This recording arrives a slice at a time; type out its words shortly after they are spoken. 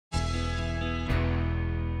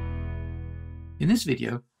In this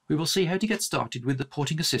video, we will see how to get started with the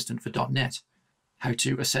Porting Assistant for .NET, how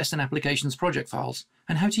to assess an application's project files,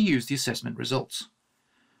 and how to use the assessment results.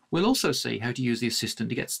 We'll also see how to use the Assistant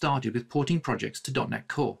to get started with porting projects to .NET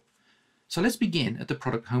Core. So let's begin at the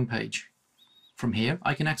product homepage. From here,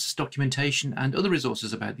 I can access documentation and other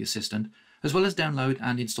resources about the Assistant, as well as download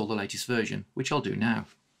and install the latest version, which I'll do now.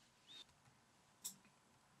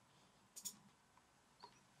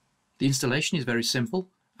 The installation is very simple,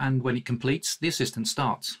 and when it completes, the Assistant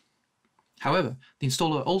starts. However, the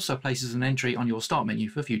installer also places an entry on your Start menu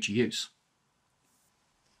for future use.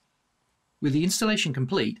 With the installation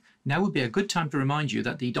complete, now would be a good time to remind you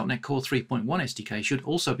that the .NET Core 3.1 SDK should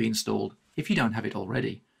also be installed if you don't have it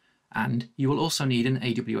already. And you will also need an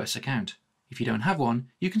AWS account. If you don't have one,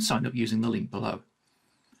 you can sign up using the link below.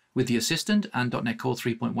 With the Assistant and .NET Core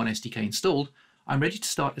 3.1 SDK installed, I'm ready to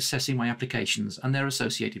start assessing my applications and their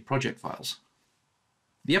associated project files.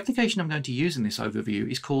 The application I'm going to use in this overview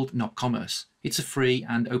is called Nuget Commerce. It's a free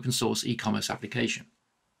and open source e-commerce application.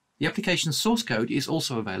 The application's source code is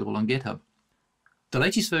also available on GitHub. The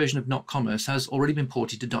latest version of Nuget Commerce has already been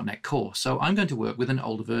ported to .NET Core, so I'm going to work with an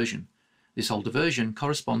older version. This older version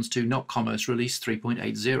corresponds to Nuget Commerce release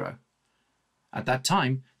 3.80. At that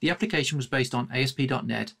time, the application was based on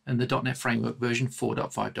ASP.NET and the .NET Framework version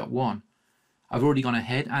 4.5.1. I've already gone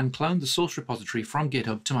ahead and cloned the source repository from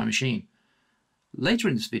GitHub to my machine. Later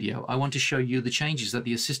in this video, I want to show you the changes that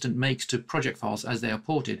the Assistant makes to project files as they are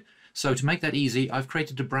ported. So to make that easy, I've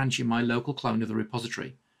created a branch in my local clone of the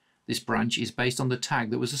repository. This branch is based on the tag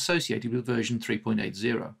that was associated with version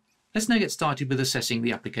 3.80. Let's now get started with assessing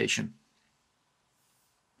the application.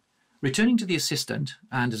 Returning to the Assistant,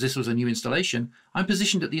 and as this was a new installation, I'm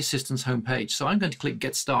positioned at the Assistant's homepage, so I'm going to click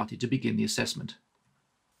Get Started to begin the assessment.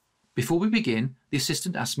 Before we begin, the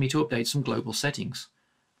Assistant asks me to update some global settings.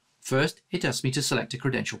 First, it asks me to select a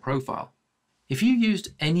credential profile. If you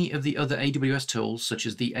used any of the other AWS tools, such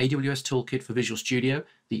as the AWS Toolkit for Visual Studio,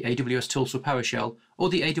 the AWS Tools for PowerShell, or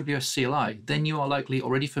the AWS CLI, then you are likely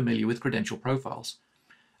already familiar with credential profiles.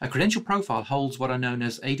 A credential profile holds what are known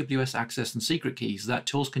as AWS access and secret keys that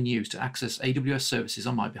tools can use to access AWS services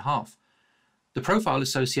on my behalf. The profile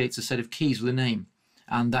associates a set of keys with a name,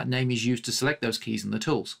 and that name is used to select those keys in the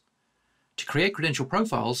tools. To create credential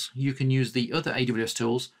profiles, you can use the other AWS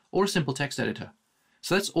tools or a simple text editor.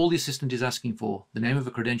 So that's all the Assistant is asking for, the name of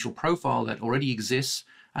a credential profile that already exists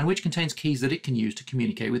and which contains keys that it can use to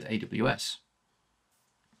communicate with AWS.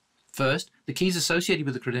 First, the keys associated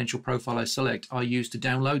with the credential profile I select are used to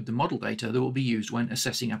download the model data that will be used when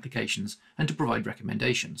assessing applications and to provide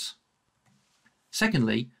recommendations.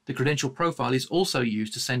 Secondly, the credential profile is also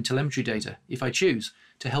used to send telemetry data, if I choose,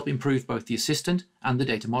 to help improve both the Assistant and the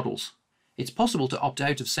data models. It's possible to opt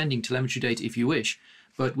out of sending telemetry data if you wish,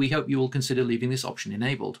 but we hope you will consider leaving this option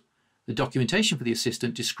enabled. The documentation for the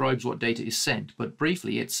Assistant describes what data is sent, but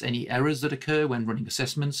briefly it's any errors that occur when running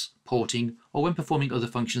assessments, porting, or when performing other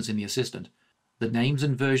functions in the Assistant. The names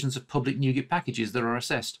and versions of public Nuget packages that are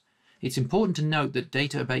assessed. It's important to note that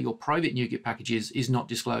data about your private Nuget packages is not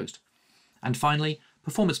disclosed. And finally,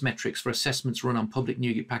 performance metrics for assessments run on public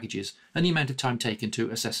Nuget packages and the amount of time taken to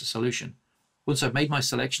assess a solution. Once I've made my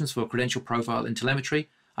selections for credential profile and telemetry,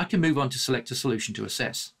 I can move on to select a solution to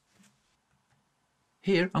assess.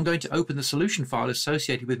 Here, I'm going to open the solution file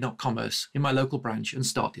associated with Nuget Commerce in my local branch and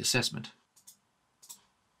start the assessment.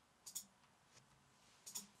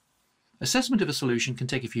 Assessment of a solution can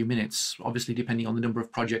take a few minutes, obviously depending on the number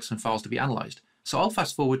of projects and files to be analysed, so I'll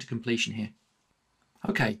fast forward to completion here.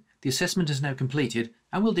 Okay, the assessment is now completed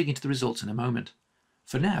and we'll dig into the results in a moment.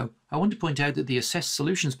 For now, I want to point out that the Assess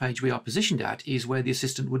Solutions page we are positioned at is where the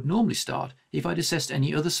Assistant would normally start if I'd assessed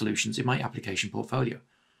any other solutions in my application portfolio.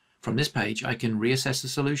 From this page, I can reassess the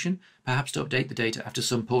solution, perhaps to update the data after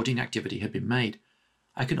some porting activity had been made.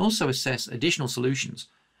 I can also assess additional solutions,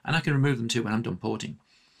 and I can remove them too when I'm done porting.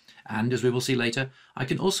 And as we will see later, I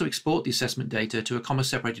can also export the assessment data to a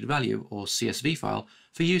comma-separated value, or CSV file,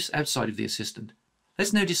 for use outside of the Assistant.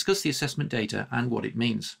 Let's now discuss the assessment data and what it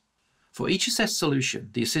means. For each assessed solution,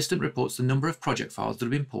 the Assistant reports the number of project files that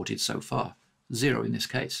have been ported so far, 0 in this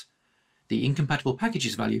case. The incompatible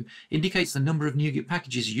packages value indicates the number of Nuget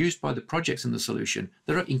packages used by the projects in the solution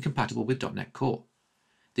that are incompatible with .NET Core.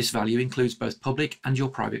 This value includes both public and your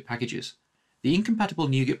private packages. The incompatible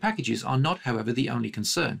Nuget packages are not, however, the only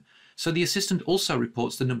concern, so the Assistant also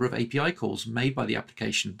reports the number of API calls made by the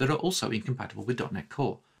application that are also incompatible with .NET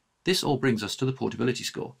Core. This all brings us to the Portability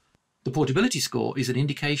Score. The Portability Score is an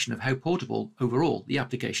indication of how portable, overall, the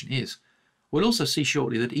application is. We'll also see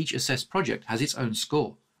shortly that each assessed project has its own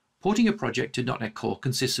score. Porting a project to .NET Core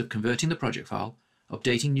consists of converting the project file,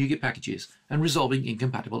 updating Nuget packages, and resolving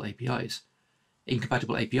incompatible APIs.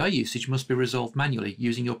 Incompatible API usage must be resolved manually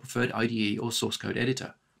using your preferred IDE or source code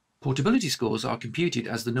editor. Portability scores are computed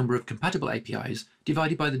as the number of compatible APIs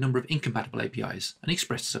divided by the number of incompatible APIs and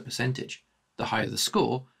expressed as a percentage. The higher the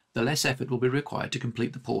score, the less effort will be required to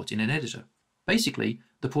complete the port in an editor. Basically,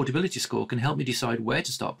 the portability score can help me decide where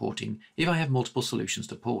to start porting if I have multiple solutions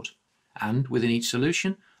to port. And within each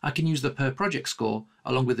solution, I can use the per project score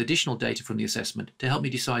along with additional data from the assessment to help me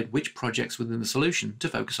decide which projects within the solution to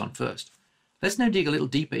focus on first. Let's now dig a little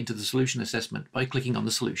deeper into the solution assessment by clicking on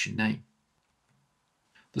the solution name.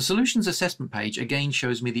 The solutions assessment page again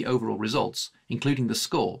shows me the overall results, including the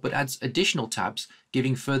score, but adds additional tabs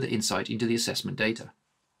giving further insight into the assessment data.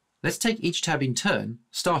 Let's take each tab in turn,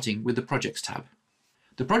 starting with the Projects tab.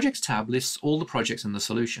 The Projects tab lists all the projects in the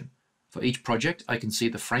solution. For each project, I can see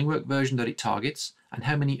the framework version that it targets and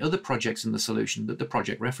how many other projects in the solution that the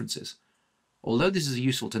project references. Although this is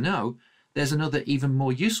useful to know, there's another even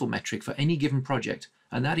more useful metric for any given project,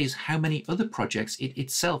 and that is how many other projects it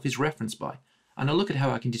itself is referenced by, and I'll look at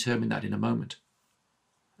how I can determine that in a moment.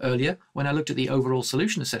 Earlier, when I looked at the overall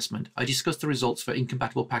solution assessment, I discussed the results for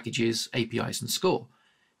incompatible packages, APIs, and score.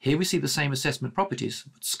 Here we see the same assessment properties,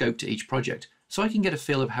 but scoped to each project, so I can get a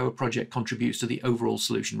feel of how a project contributes to the overall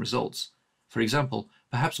solution results. For example,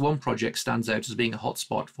 perhaps one project stands out as being a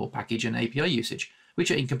hotspot for package and API usage, which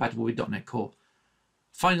are incompatible with .NET Core.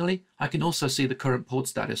 Finally, I can also see the current port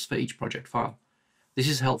status for each project file. This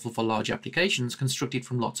is helpful for large applications constructed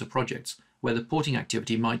from lots of projects, where the porting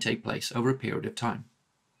activity might take place over a period of time.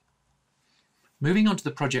 Moving on to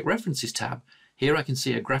the Project References tab, here I can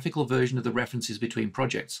see a graphical version of the references between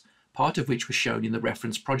projects, part of which was shown in the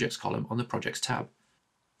Reference Projects column on the Projects tab.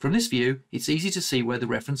 From this view, it's easy to see where the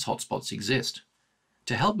reference hotspots exist.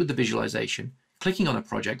 To help with the visualization, clicking on a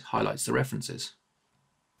project highlights the references.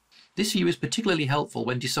 This view is particularly helpful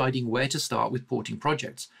when deciding where to start with porting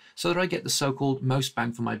projects, so that I get the so-called most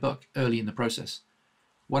bang for my buck early in the process.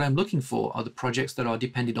 What I'm looking for are the projects that are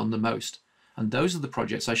depended on the most, and those are the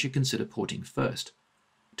projects I should consider porting first.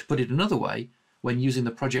 To put it another way, when using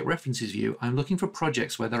the Project References view, I'm looking for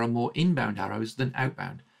projects where there are more inbound arrows than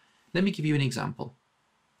outbound. Let me give you an example.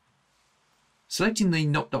 Selecting the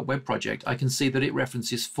Nuget.web project, I can see that it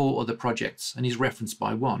references 4 other projects and is referenced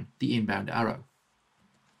by 1, the inbound arrow.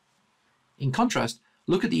 In contrast,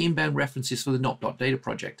 look at the inbound references for the Nuget.data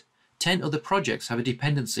project. 10 other projects have a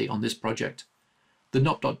dependency on this project. The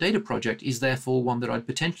Nuget.data project is therefore one that I'd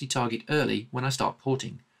potentially target early when I start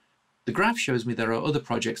porting. The graph shows me there are other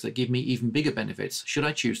projects that give me even bigger benefits should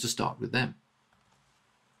I choose to start with them.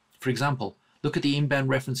 For example, look at the inbound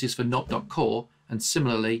references for Nuget.core and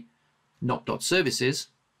similarly Nuget.services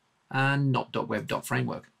and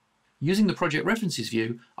Nuget.web.framework. Using the Project References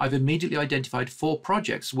view, I've immediately identified 4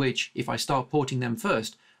 projects which, if I start porting them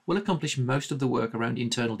first, will accomplish most of the work around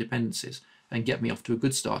internal dependencies and get me off to a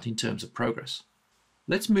good start in terms of progress.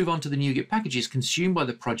 Let's move on to the Nuget packages consumed by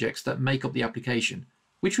the projects that make up the application,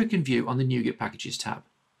 which we can view on the Nuget Packages tab.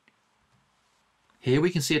 Here we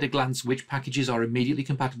can see at a glance which packages are immediately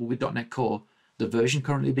compatible with .NET Core, the version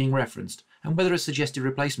currently being referenced, and whether a suggested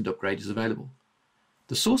replacement upgrade is available.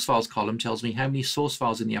 The Source Files column tells me how many source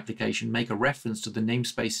files in the application make a reference to the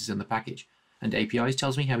namespaces in the package, and APIs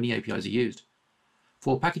tells me how many APIs are used.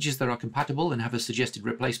 For packages that are compatible and have a suggested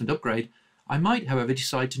replacement upgrade, I might, however,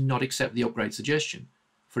 decide to not accept the upgrade suggestion.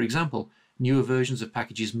 For example, newer versions of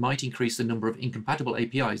packages might increase the number of incompatible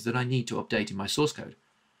APIs that I need to update in my source code.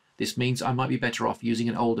 This means I might be better off using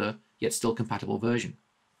an older, yet still compatible version.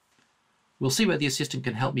 We'll see where the assistant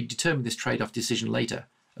can help me determine this trade-off decision later,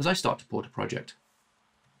 as I start to port a project.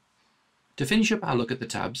 To finish up our look at the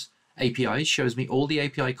tabs, APIs shows me all the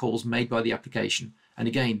API calls made by the application, and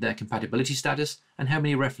again their compatibility status and how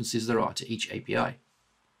many references there are to each API.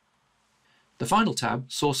 The final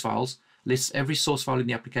tab, Source Files, lists every source file in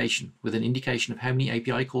the application with an indication of how many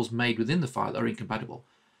API calls made within the file are incompatible.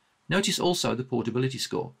 Notice also the portability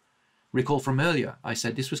score. Recall from earlier, I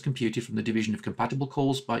said this was computed from the division of compatible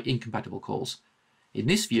calls by incompatible calls. In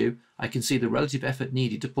this view, I can see the relative effort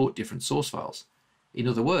needed to port different source files. In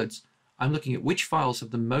other words, I'm looking at which files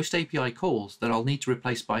have the most API calls that I'll need to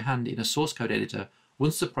replace by hand in a source code editor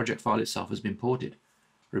once the project file itself has been ported.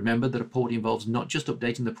 Remember that a port involves not just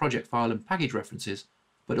updating the project file and package references,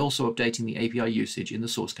 but also updating the API usage in the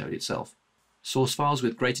source code itself. Source files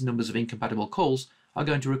with greater numbers of incompatible calls are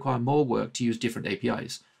going to require more work to use different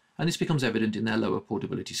APIs, and this becomes evident in their lower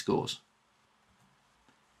portability scores.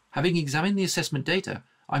 Having examined the assessment data,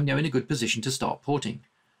 I'm now in a good position to start porting.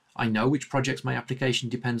 I know which projects my application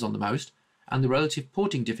depends on the most, and the relative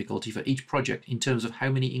porting difficulty for each project in terms of how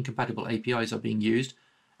many incompatible APIs are being used,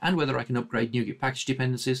 and whether I can upgrade Nuget package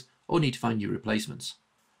dependencies or need to find new replacements.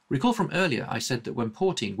 Recall from earlier I said that when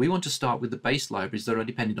porting we want to start with the base libraries that are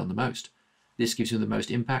dependent on the most. This gives you the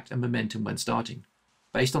most impact and momentum when starting.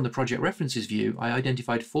 Based on the project references view, I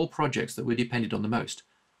identified 4 projects that were dependent on the most: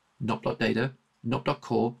 nop.data,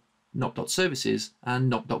 nop.core, nop.services,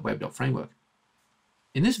 and nop.web.framework.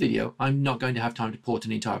 In this video, I'm not going to have time to port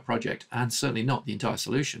an entire project, and certainly not the entire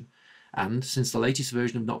solution. And since the latest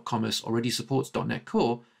version of Nop Commerce already supports .NET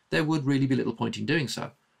Core, there would really be little point in doing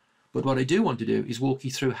so. But what I do want to do is walk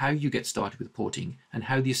you through how you get started with porting and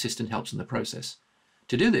how the assistant helps in the process.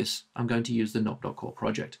 To do this, I'm going to use the nop.core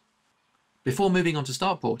project. Before moving on to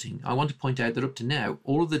start porting, I want to point out that up to now,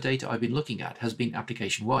 all of the data I've been looking at has been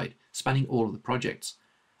application-wide, spanning all of the projects.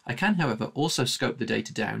 I can, however, also scope the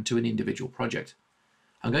data down to an individual project.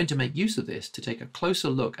 I'm going to make use of this to take a closer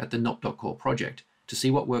look at the nop.core project to see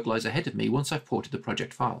what work lies ahead of me once I've ported the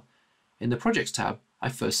project file. In the Projects tab, I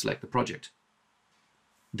first select the project.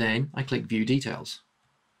 Then I click View Details.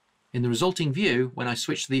 In the resulting view, when I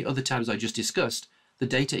switch to the other tabs I just discussed, the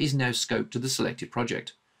data is now scoped to the selected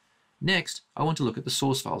project. Next, I want to look at the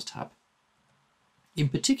Source Files tab. In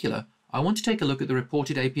particular, I want to take a look at the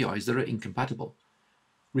reported APIs that are incompatible.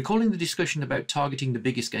 Recalling the discussion about targeting the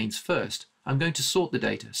biggest gains first, I'm going to sort the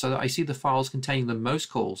data so that I see the files containing the most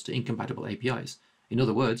calls to incompatible APIs. In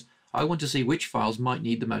other words, I want to see which files might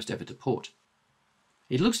need the most effort to port.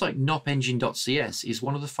 It looks like nopengine.cs is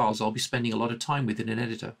one of the files I'll be spending a lot of time with in an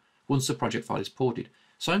editor once the project file is ported,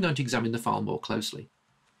 so I'm going to examine the file more closely.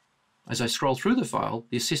 As I scroll through the file,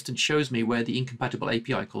 the assistant shows me where the incompatible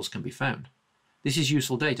API calls can be found. This is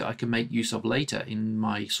useful data I can make use of later in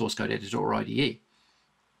my source code editor or IDE.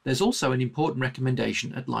 There's also an important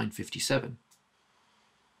recommendation at line 57.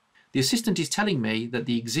 The assistant is telling me that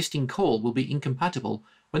the existing call will be incompatible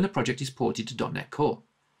when the project is ported to .NET Core.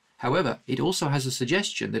 However, it also has a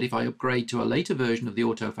suggestion that if I upgrade to a later version of the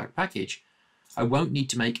Autofact package, I won't need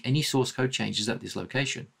to make any source code changes at this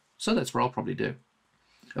location. So that's what I'll probably do.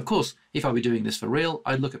 Of course, if I were doing this for real,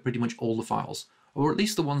 I'd look at pretty much all the files, or at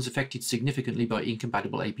least the ones affected significantly by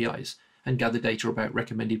incompatible APIs, and gather data about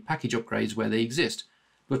recommended package upgrades where they exist.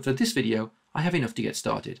 But for this video, I have enough to get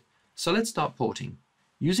started. So let's start porting.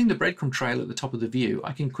 Using the breadcrumb trail at the top of the view,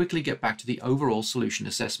 I can quickly get back to the overall solution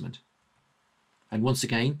assessment. And once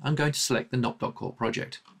again, I'm going to select the nop.core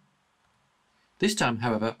project. This time,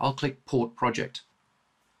 however, I'll click Port Project.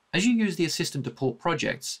 As you use the assistant to port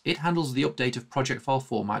projects, it handles the update of project file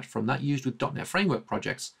format from that used with .NET Framework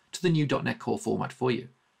projects to the new .NET Core format for you.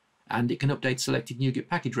 And it can update selected Nuget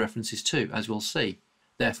package references too, as we'll see.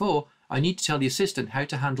 Therefore, I need to tell the assistant how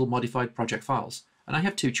to handle modified project files, and I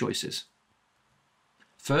have 2 choices.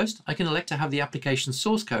 First, I can elect to have the application's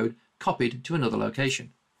source code copied to another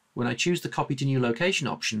location. When I choose the Copy to New Location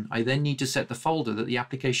option, I then need to set the folder that the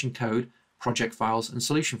application code, project files, and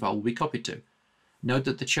solution file will be copied to. Note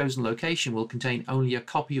that the chosen location will contain only a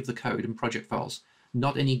copy of the code and project files,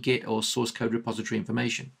 not any Git or source code repository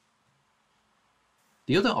information.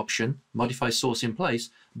 The other option, Modify Source in Place,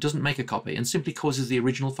 doesn't make a copy and simply causes the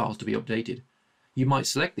original files to be updated. You might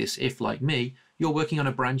select this if, like me, you're working on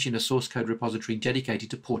a branch in a source code repository dedicated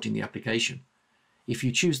to porting the application. If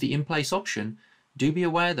you choose the In Place option, do be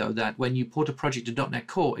aware though that when you port a project to .NET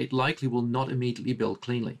Core, it likely will not immediately build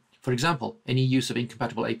cleanly. For example, any use of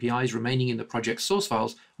incompatible APIs remaining in the project's source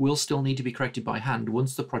files will still need to be corrected by hand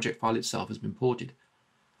once the project file itself has been ported.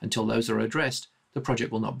 Until those are addressed, the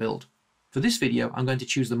project will not build. For this video, I'm going to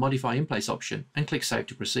choose the Modify In Place option and click Save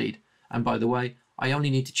to proceed. And by the way, I only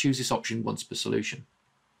need to choose this option once per solution.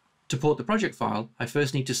 To port the project file, I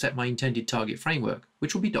first need to set my intended target framework,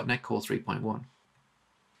 which will be .NET Core 3.1.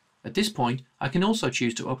 At this point, I can also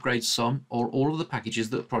choose to upgrade some or all of the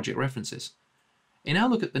packages that the project references. In our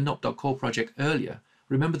look at the nop.core project earlier,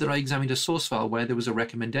 remember that I examined a source file where there was a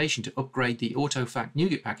recommendation to upgrade the Autofact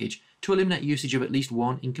Nuget package to eliminate usage of at least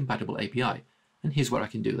one incompatible API, and here's where I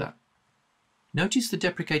can do that. Notice the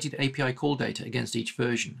deprecated API call data against each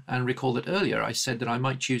version, and recall that earlier I said that I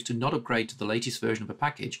might choose to not upgrade to the latest version of a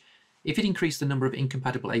package if it increased the number of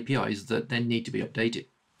incompatible APIs that then need to be updated.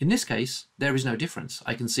 In this case, there is no difference.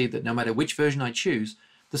 I can see that no matter which version I choose,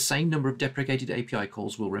 the same number of deprecated API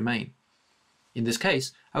calls will remain. In this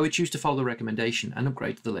case, I would choose to follow the recommendation and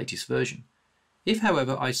upgrade to the latest version. If,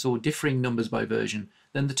 however, I saw differing numbers by version,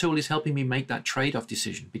 then the tool is helping me make that trade-off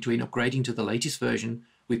decision between upgrading to the latest version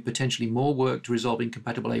with potentially more work to resolve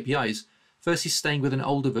incompatible APIs versus staying with an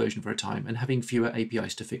older version for a time and having fewer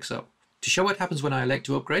APIs to fix up. To show what happens when I elect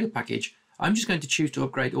to upgrade a package, I'm just going to choose to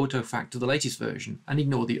upgrade Autofact to the latest version and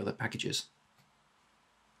ignore the other packages.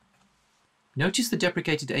 Notice the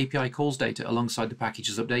deprecated API calls data alongside the package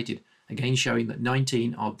is updated, again showing that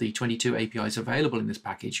 19 of the 22 APIs available in this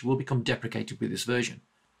package will become deprecated with this version.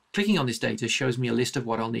 Clicking on this data shows me a list of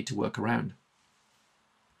what I'll need to work around.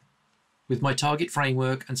 With my target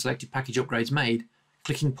framework and selected package upgrades made,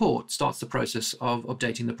 clicking Port starts the process of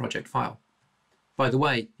updating the project file. By the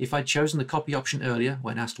way, if I'd chosen the copy option earlier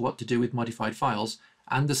when asked what to do with modified files,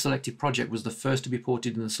 and the selected project was the first to be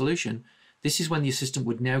ported in the solution, this is when the assistant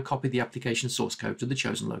would now copy the application source code to the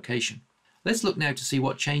chosen location. Let's look now to see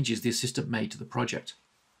what changes the assistant made to the project.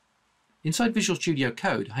 Inside Visual Studio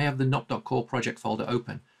Code, I have the nop.core project folder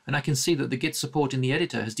open, and I can see that the Git support in the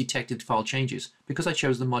editor has detected file changes because I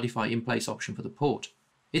chose the Modify in Place option for the port.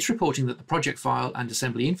 It's reporting that the project file and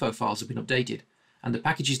assembly info files have been updated, and the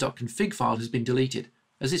packages.config file has been deleted,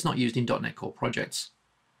 as it's not used in .NET Core projects.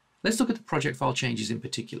 Let's look at the project file changes in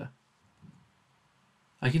particular.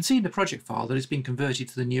 I can see in the project file that it's been converted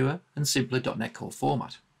to the newer and simpler .NET Core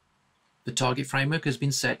format. The target framework has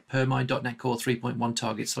been set per my .NET Core 3.1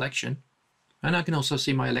 target selection, and I can also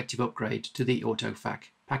see my elective upgrade to the AutoFac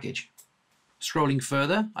package. Scrolling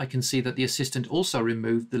further, I can see that the assistant also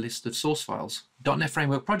removed the list of source files. .NET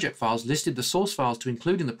Framework project files listed the source files to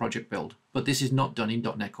include in the project build, but this is not done in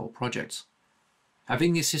 .NET Core projects.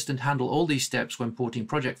 Having the assistant handle all these steps when porting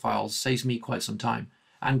project files saves me quite some time,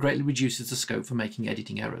 and greatly reduces the scope for making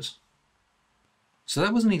editing errors. So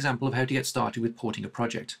that was an example of how to get started with porting a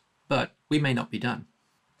project, but we may not be done.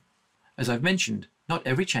 As I've mentioned, not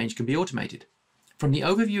every change can be automated. From the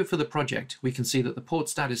overview for the project, we can see that the port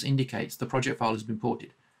status indicates the project file has been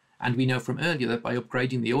ported, and we know from earlier that by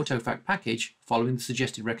upgrading the AutoFac package, following the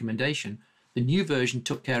suggested recommendation, the new version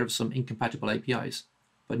took care of some incompatible APIs,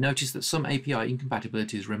 but notice that some API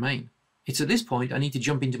incompatibilities remain. It's at this point I need to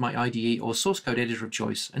jump into my IDE or source code editor of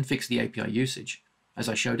choice and fix the API usage. As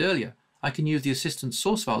I showed earlier, I can use the assistant's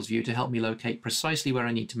source files view to help me locate precisely where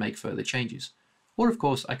I need to make further changes, or of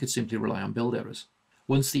course I could simply rely on build errors.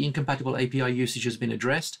 Once the incompatible API usage has been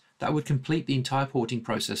addressed, that would complete the entire porting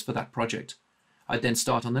process for that project. I'd then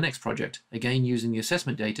start on the next project, again using the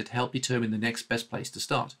assessment data to help determine the next best place to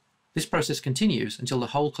start. This process continues until the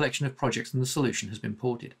whole collection of projects in the solution has been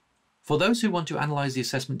ported. For those who want to analyze the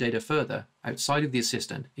assessment data further, outside of the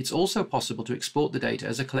assistant, it's also possible to export the data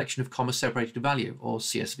as a collection of comma-separated value, or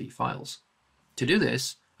CSV files. To do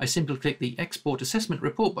this, I simply click the Export Assessment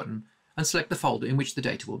Report button and select the folder in which the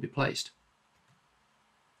data will be placed.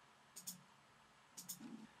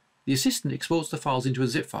 The assistant exports the files into a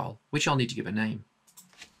zip file, which I'll need to give a name.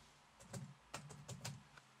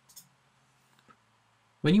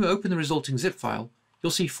 When you open the resulting zip file,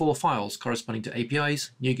 you'll see 4 files corresponding to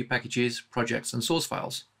APIs, Nuget Packages, projects, and source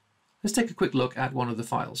files. Let's take a quick look at one of the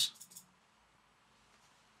files.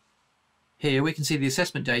 Here we can see the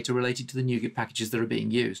assessment data related to the Nuget packages that are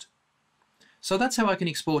being used. So that's how I can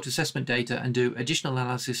export assessment data and do additional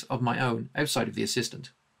analysis of my own outside of the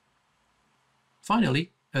assistant.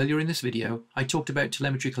 Finally, earlier in this video, I talked about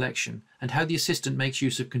telemetry collection and how the assistant makes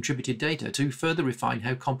use of contributed data to further refine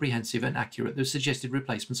how comprehensive and accurate the suggested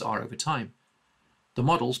replacements are over time. The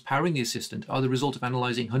models powering the assistant are the result of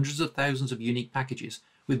analyzing hundreds of thousands of unique packages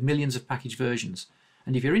with millions of package versions,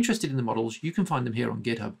 and if you're interested in the models, you can find them here on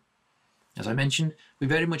GitHub. As I mentioned, we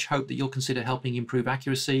very much hope that you'll consider helping improve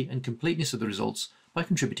accuracy and completeness of the results by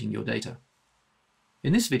contributing your data.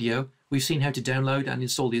 In this video, we've seen how to download and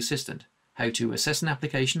install the assistant, how to assess an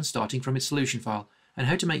application starting from its solution file, and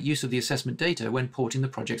how to make use of the assessment data when porting the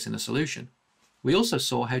projects in a solution. We also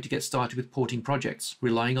saw how to get started with porting projects,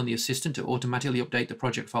 relying on the assistant to automatically update the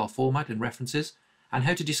project file format and references, and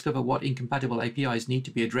how to discover what incompatible APIs need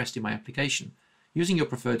to be addressed in my application, using your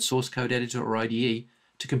preferred source code editor or IDE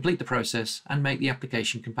to complete the process and make the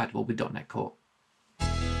application compatible with .NET Core.